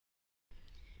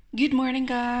Good morning,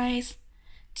 guys.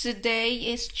 Today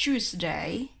is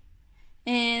Tuesday,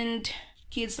 and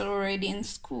kids are already in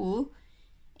school,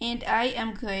 and I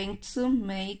am going to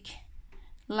make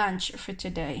lunch for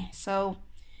today. So,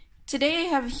 today I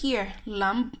have here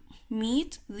lamb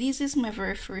meat. This is my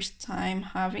very first time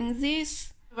having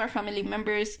this. Our family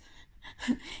members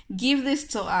give this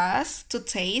to us to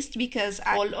taste because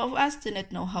all of us do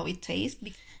not know how it tastes.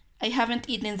 I haven't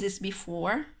eaten this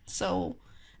before, so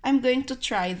I'm going to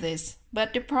try this.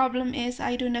 But the problem is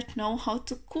I do not know how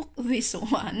to cook this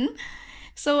one.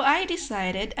 So I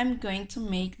decided I'm going to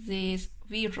make this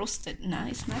roasted. No,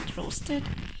 it's not roasted.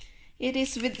 It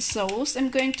is with sauce. I'm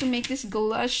going to make this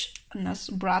goulash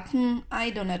braten. I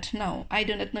do not know. I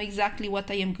do not know exactly what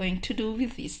I am going to do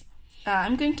with this.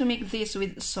 I'm going to make this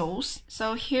with sauce.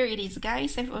 So here it is,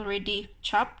 guys. I've already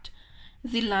chopped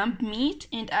the lamb meat,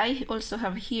 and I also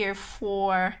have here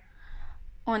 4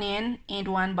 onion and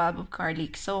 1 bulb of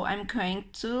garlic. So I'm going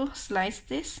to slice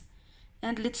this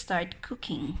and let's start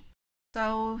cooking.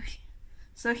 So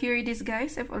here it is,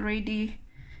 guys. I've already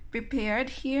prepared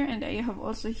here, and I have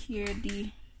also here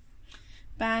the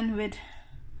pan with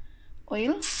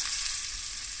oil.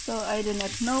 So I do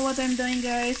not know what I'm doing,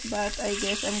 guys, but I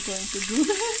guess I'm going to do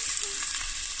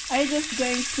this. I'm just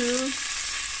going to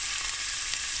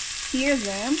sear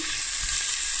them,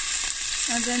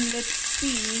 and then let's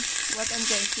see what I'm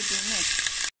going to do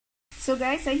next. So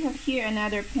guys, I have here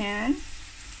another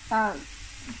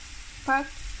pot.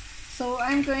 So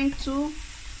I'm going to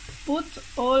put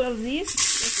all of this.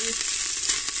 This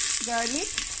is garlic,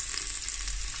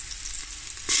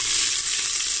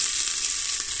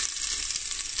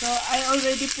 so I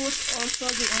already put also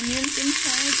the onions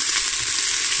inside.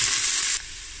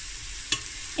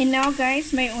 And now,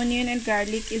 guys, my onion and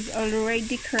garlic is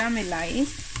already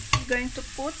caramelized. I'm going to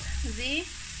put the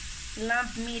lamb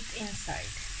meat inside.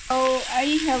 So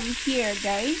I have here,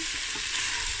 guys,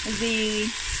 the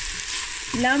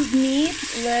lamb meat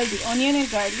with the onion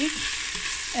and garlic.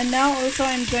 And now also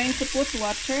I'm going to put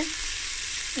water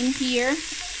in here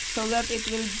so that it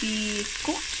will be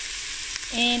cooked.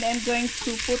 And I'm going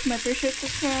to put my pressure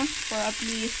cooker for at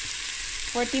least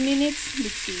 40 minutes.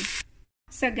 Let's see.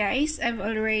 So guys, I've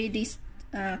already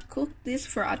cooked this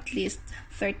for at least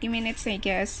 30 minutes, I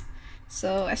guess.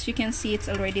 So as you can see, it's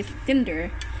already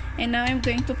tender. And now I'm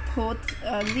going to put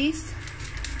this,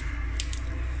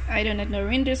 I do not know,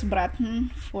 Rinder's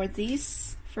braten for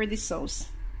this sauce,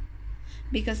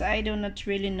 because I do not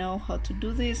really know how to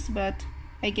do this, but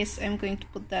I guess I'm going to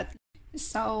put that.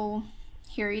 So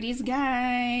here it is,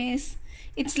 guys.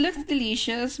 It looks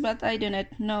delicious, but I do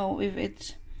not know if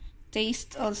it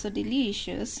tastes also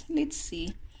delicious. Let's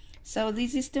see. So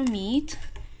this is the meat,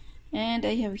 and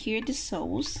I have here the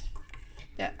sauce.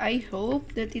 I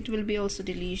hope that it will be also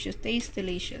delicious, taste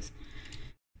delicious.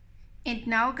 And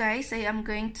now, guys, I am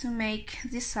going to make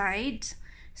the sides.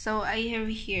 So I have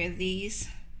here these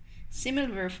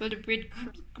semmelwürfel, the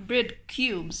bread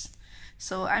cubes.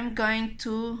 So I'm going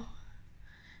to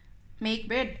make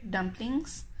bread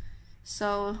dumplings.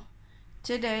 So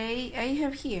today I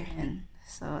have here, and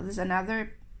so this is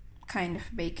another kind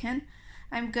of bacon.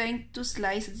 I'm going to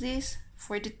slice this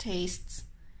for the tastes.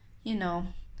 You know,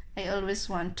 I always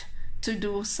want to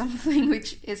do something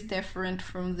which is different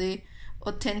from the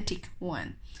authentic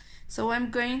one. So I'm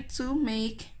going to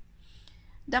make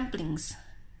dumplings.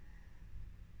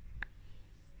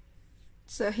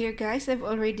 So here, guys, I've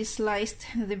already sliced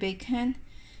the bacon,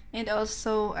 and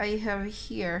also I have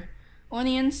here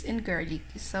onions and garlic.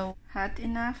 So hot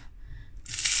enough.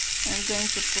 I'm going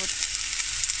to put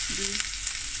the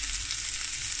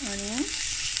onions,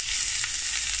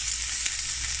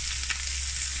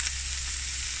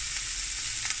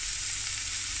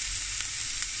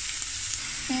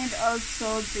 and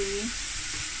also the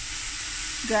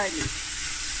garlic.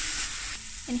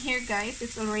 And here, guys,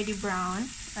 it's already brown,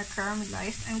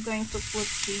 caramelized. I'm going to put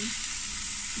the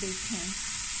bacon.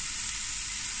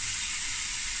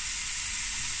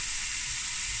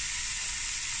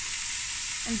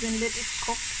 And then let it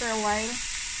cook for a while.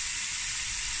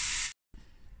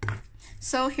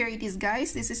 So here it is,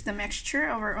 guys. This is the mixture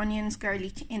of our onions,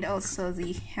 garlic, and also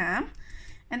the ham.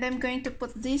 And I'm going to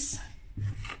put this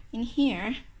in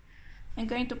here. I'm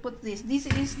going to put this. This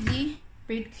is the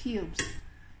bread cubes.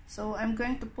 So I'm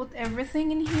going to put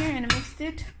everything in here and mix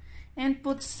it, and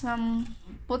put some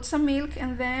milk,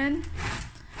 and then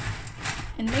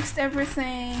mixed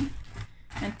everything,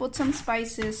 and put some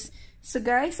spices. So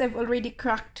guys, I've already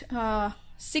cracked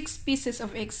 6 pieces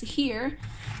of eggs here,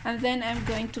 and then I'm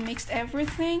going to mix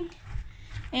everything,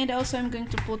 and also I'm going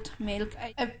to put milk.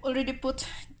 I've already put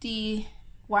the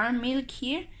warm milk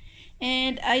here,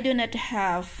 and I do not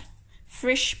have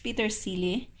fresh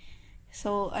petersilie,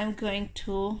 so I'm going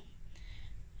to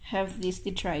have this,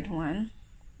 the dried one.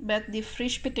 But the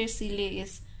fresh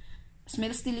petersilie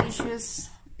smells delicious,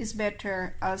 is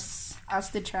better as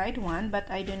the dried one, but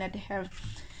I do not have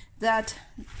that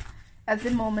at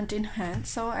the moment in hand,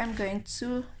 so I'm going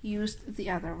to use the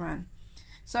other one.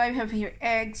 So I have here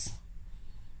eggs,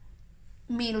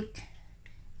 milk,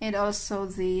 and also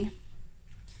the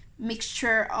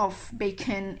mixture of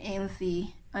bacon and the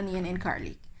onion and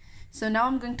garlic. So now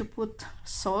I'm going to put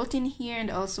salt in here and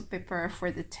also pepper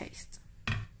for the taste.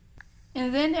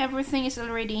 And then everything is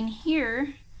already in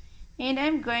here, and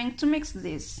I'm going to mix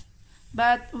this.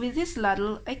 But with this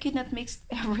ladle, I cannot mix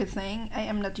everything. I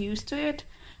am not used to it.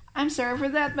 I'm sorry for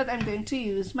that, but I'm going to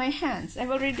use my hands. I've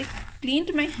already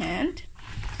cleaned my hand.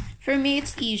 For me,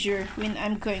 it's easier when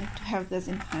I'm going to have this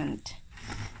in hand.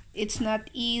 It's not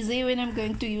easy when I'm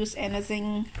going to use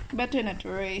anything, but do not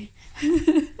worry.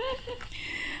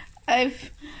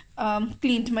 I've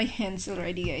cleaned my hands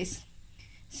already, guys.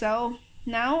 So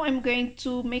now I'm going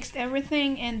to mix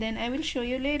everything, and then I will show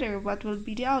you later what will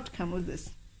be the outcome of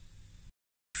this.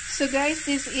 So guys,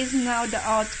 this is now the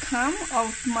outcome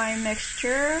of my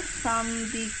mixture from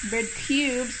the bread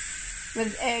cubes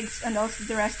with eggs and also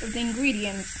the rest of the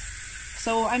ingredients.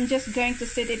 So I'm just going to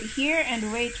set it here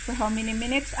and wait for how many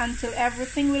minutes until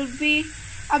everything will be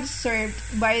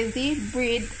absorbed by the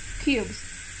bread cubes.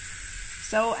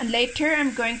 So, and later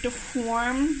I'm going to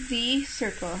form the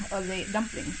circle or the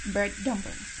dumplings, bread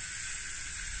dumplings.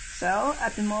 So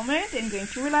at the moment I'm going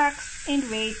to relax and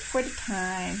wait for the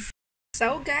time.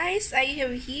 So guys, I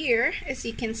have here, as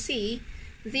you can see,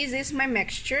 this is my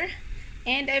mixture,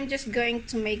 and I'm just going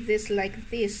to make this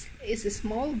like this. It's a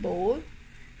small bowl,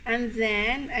 and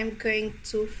then I'm going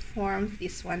to form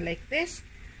this one like this,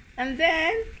 and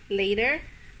then later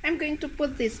I'm going to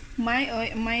put this. My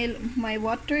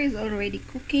water is already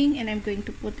cooking, and I'm going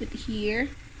to put it here.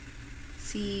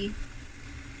 See,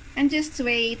 and just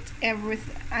wait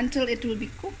until it will be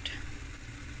cooked,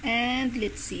 and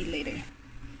let's see later.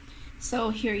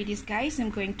 So here it is, guys. I'm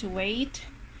going to wait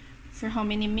for how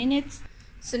many minutes.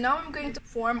 So now I'm going to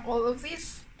form all of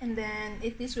this, and then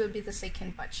this will be the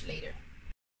second batch later.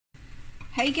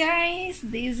 Hi guys,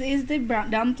 this is the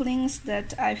dumplings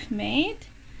that I've made.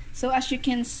 So as you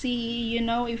can see, you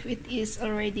know if it is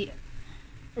already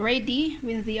ready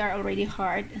when they are already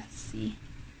hard. See,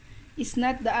 it's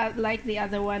not like the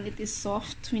other one. It is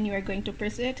soft when you are going to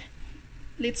press it.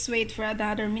 Let's wait for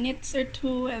another minute or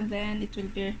two, and then it will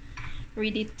be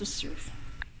ready to serve.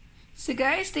 So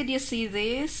guys, did you see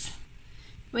this?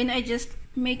 When I just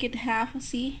make it half,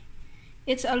 see,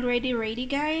 it's already ready,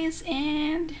 guys,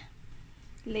 and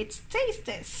let's taste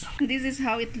this. This is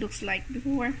how it looks like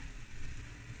before,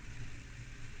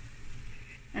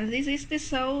 and this is the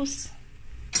sauce.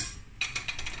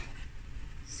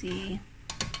 See,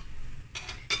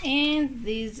 and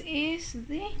this is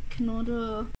the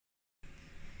noodle.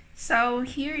 So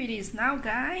here it is now,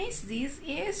 guys. This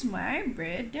is my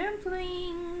bread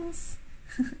dumplings.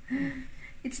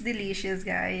 It's delicious,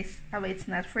 guys. But it's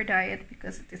not for diet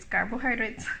because it is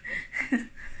carbohydrates.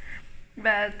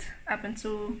 But up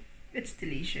until it's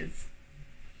delicious.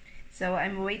 So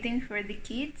I'm waiting for the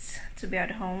kids to be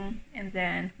at home, and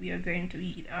then we are going to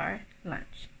eat our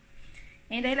lunch.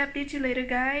 And I'll update you later,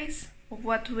 guys, of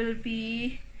what will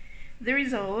be the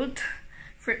result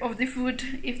of the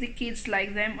food, if the kids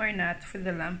like them or not, for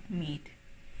the lamb meat.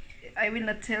 I will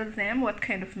not tell them what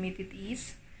kind of meat it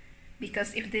is,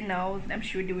 because if they know, I'm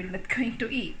sure they will not going to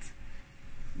eat,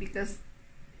 because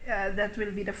that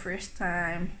will be the first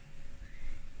time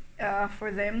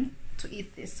for them to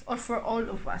eat this, or for all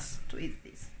of us to eat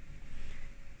this.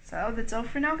 So that's all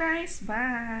for now, guys.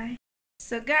 Bye.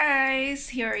 So guys,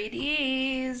 here it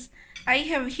is. I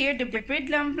have here the bread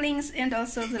dumplings and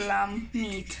also the lamb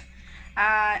meat,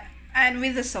 and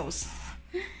with the sauce.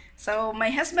 So my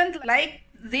husband liked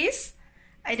this.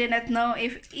 I do not know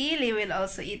if Ellie will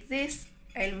also eat this.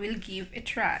 I will give a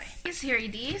try. Here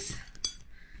it is.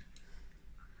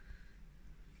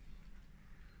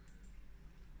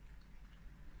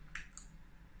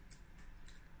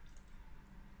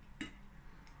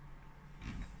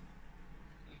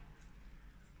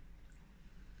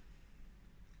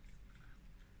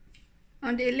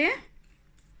 And Ellie?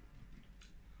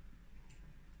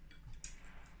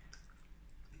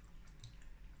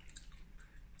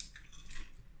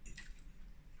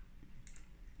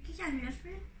 Ich einen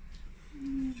Löffel.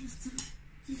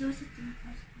 Die Soße zum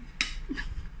Kosten.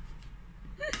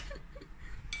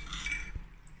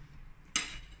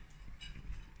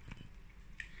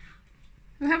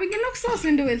 Hur vilken lock sås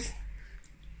vill du vill?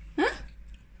 Huh?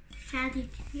 die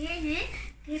Kehle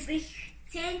gebe ich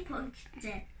 10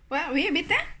 Punkte. Wie,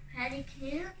 bitte? Für die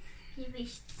Kehle gebe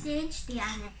ich 10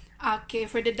 Sterne. Okay,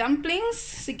 for the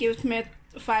dumplings, sie gibt mir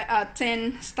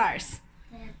 10 stars.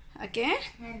 Okay?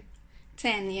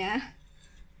 10, ja.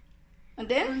 Und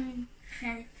dann? Und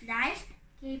für Fleisch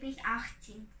gebe ich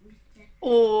 18 Punkte.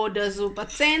 Oh, das ist super.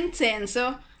 10, 10.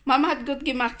 So, Mama hat gut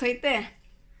gemacht heute.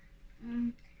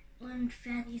 Und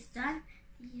für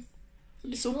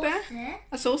die Suppe?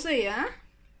 Soße, ja.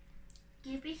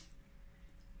 Gebe ich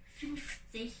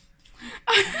 50.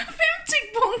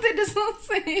 50 Punkte, das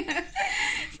Soße, ja.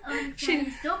 Und für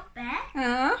die Suppe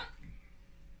Ja.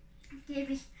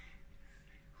 gebe ich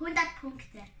 100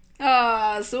 Punkte.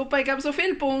 Oh, super, ich habe so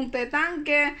viele Punkte,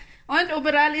 danke. Und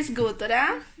überall ist gut,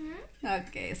 oder?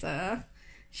 Okay, so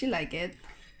she like it.